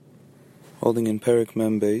holding in Perek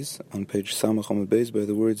Mem Beis on page Samach Amud Beis by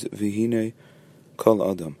the words Vihine Kol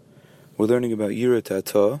Adam. We're learning about Yirat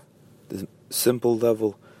Atah, the simple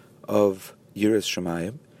level of Yiras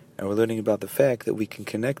Shamayim, and we're learning about the fact that we can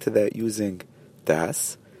connect to that using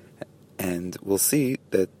Das, and we'll see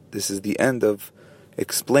that this is the end of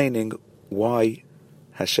explaining why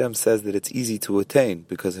Hashem says that it's easy to attain,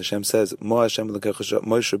 because Hashem says, Moshe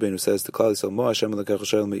Rabbeinu says to Klal Yisrael, Mo Hashem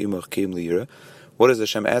l'kech me'imach ki'im liyira. What does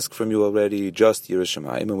Hashem ask from you already? Just Yiras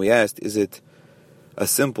Shamayim. And we asked, is it a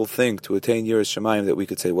simple thing to attain Yiras Shamayim that we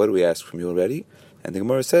could say, what do we ask from you already? And the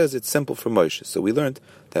Gemara says it's simple for Moshe. So we learned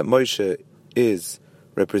that Moshe is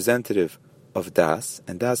representative of Das,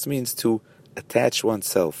 and Das means to attach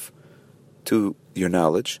oneself to your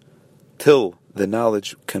knowledge till the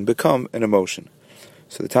knowledge can become an emotion.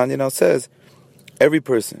 So the Tanya now says, every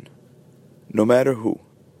person, no matter who,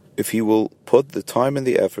 if he will put the time and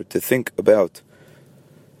the effort to think about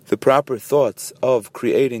the proper thoughts of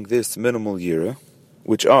creating this minimal yira,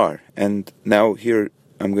 which are, and now here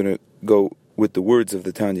I'm going to go with the words of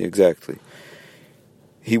the Tanya exactly,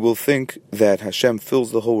 he will think that Hashem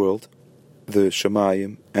fills the whole world, the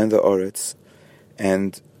Shamayim and the Aretz,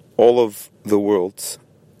 and all of the worlds,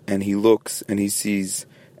 and he looks and he sees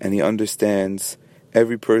and he understands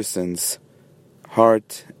every person's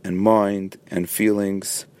heart and mind and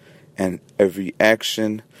feelings and every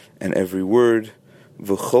action and every word.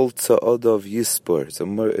 V'chol tza'adav yispor.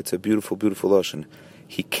 It's a beautiful, beautiful lashon.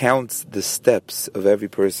 He counts the steps of every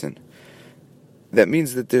person. That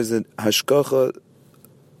means that there's a hashkacha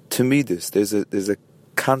tamidus. There's a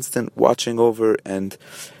constant watching over and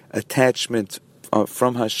attachment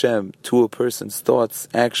from Hashem to a person's thoughts,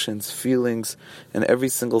 actions, feelings, and every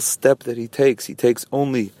single step that he takes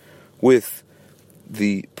only with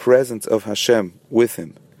the presence of Hashem with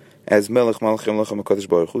him, as Melech Malachim Lachem HaKadosh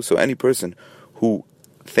Baruch Hu. So any person who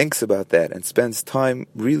thinks about that and spends time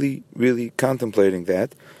really, really contemplating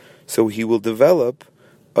that, so he will develop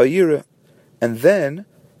a yira, and then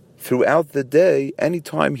throughout the day,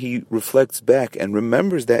 anytime he reflects back and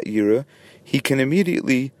remembers that yira, he can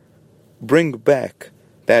immediately bring back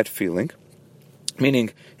that feeling.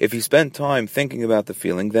 Meaning, if you spend time thinking about the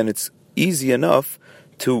feeling, then it's easy enough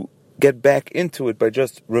to get back into it by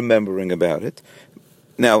just remembering about it.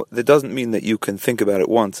 Now, that doesn't mean that you can think about it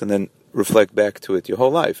once and then reflect back to it your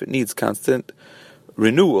whole life. It needs constant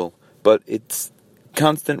renewal, but it's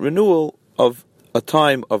constant renewal of a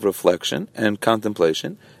time of reflection and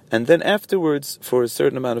contemplation, and then afterwards, for a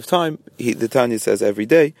certain amount of time, the Tanya says every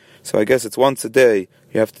day, so I guess it's once a day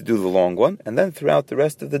you have to do the long one, and then throughout the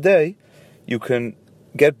rest of the day, you can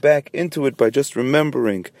get back into it by just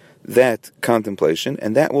remembering that contemplation,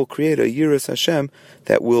 and that will create a Yiras Hashem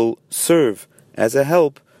that will serve as a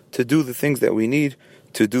help to do the things that we need,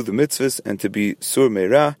 to do the mitzvahs, and to be sur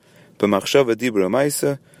meirah, b'machshava dibra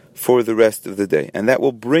ma'isa, for the rest of the day. And that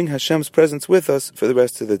will bring Hashem's presence with us for the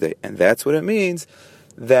rest of the day. And that's what it means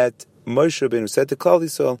that Moshe Rabbeinu said to Klal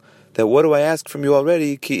Yisrael, that what do I ask from you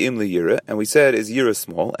already? Ki im li yira. And we said, is yira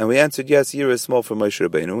small? And we answered, yes, yira is small for Moshe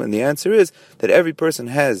Rabbeinu. And the answer is that every person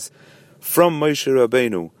has, from Moshe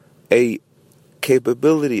Rabbeinu, a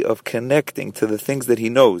capability of connecting to the things that he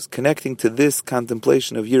knows, connecting to this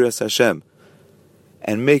contemplation of Yiras Hashem,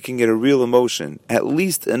 and making it a real emotion, at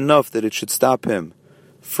least enough that it should stop him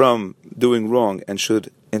from doing wrong and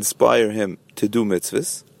should inspire him to do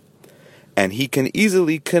mitzvahs. And he can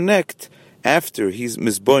easily connect after he's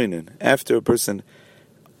misboinen, after a person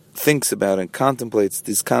thinks about and contemplates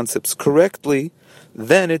these concepts correctly,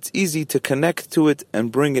 then it's easy to connect to it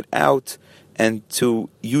and bring it out and to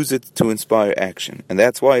use it to inspire action. And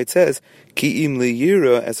that's why it says, Ki im li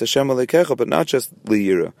yira as Hashem alekecha, but not just li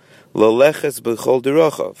yira, laleches b'chol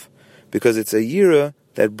derachav, because it's a yira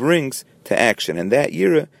that brings to action, and that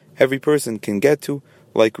yira every person can get to,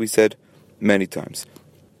 like we said many times.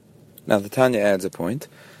 Now the Tanya adds a point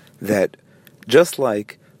that just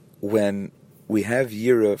like when we have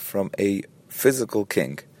yira from a physical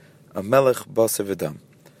king, a melech basar v'dam,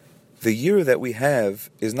 the yira that we have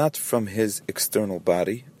is not from his external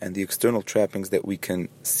body and the external trappings that we can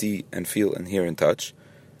see and feel and hear and touch,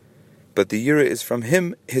 but the yira is from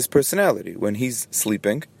him, his personality. When he's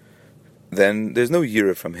sleeping, then there's no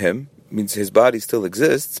yira from him. It means his body still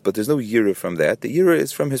exists, but there's no yira from that. The yira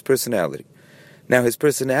is from his personality. Now his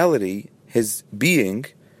personality, his being,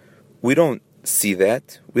 we don't see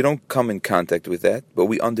that, we don't come in contact with that, but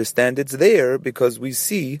we understand it's there because we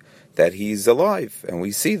see that he's alive, and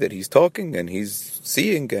we see that he's talking, and he's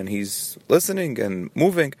seeing, and he's listening, and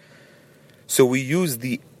moving. So we use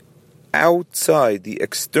the outside, the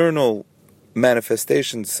external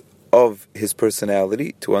manifestations of his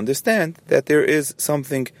personality to understand that there is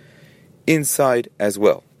something inside as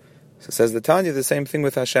well. So says the Tanya, the same thing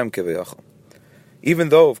with Hashem Kivayachal. Even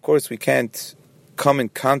though, of course, we can't come in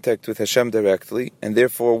contact with Hashem directly, and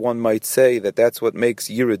therefore one might say that that's what makes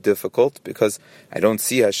Yira difficult, because I don't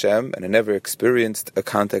see Hashem, and I never experienced a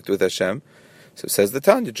contact with Hashem. So says the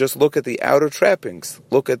Tanya, just look at the outer trappings,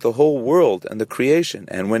 look at the whole world and the creation,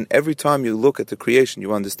 and when every time you look at the creation,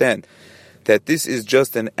 you understand that this is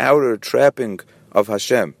just an outer trapping of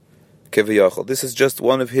Hashem, Keviyachal. This is just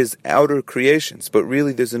one of His outer creations, but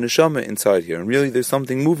really there's a neshama inside here, and really there's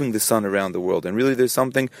something moving the sun around the world, and really there's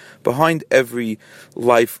something behind every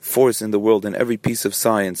life force in the world, and every piece of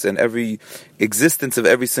science, and every existence of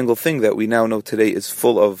every single thing that we now know today is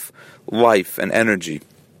full of life and energy.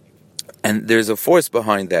 And there's a force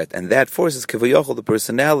behind that, and that force is Keviyachal, the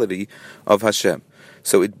personality of Hashem.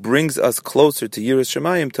 So it brings us closer to Yiras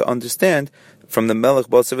Shamayim to understand from the Melech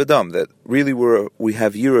Basav Adam that really we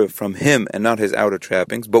have Yira from Him and not His outer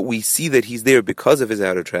trappings, but we see that He's there because of His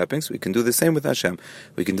outer trappings. We can do the same with Hashem.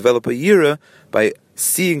 We can develop a Yira by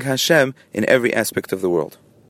seeing Hashem in every aspect of the world.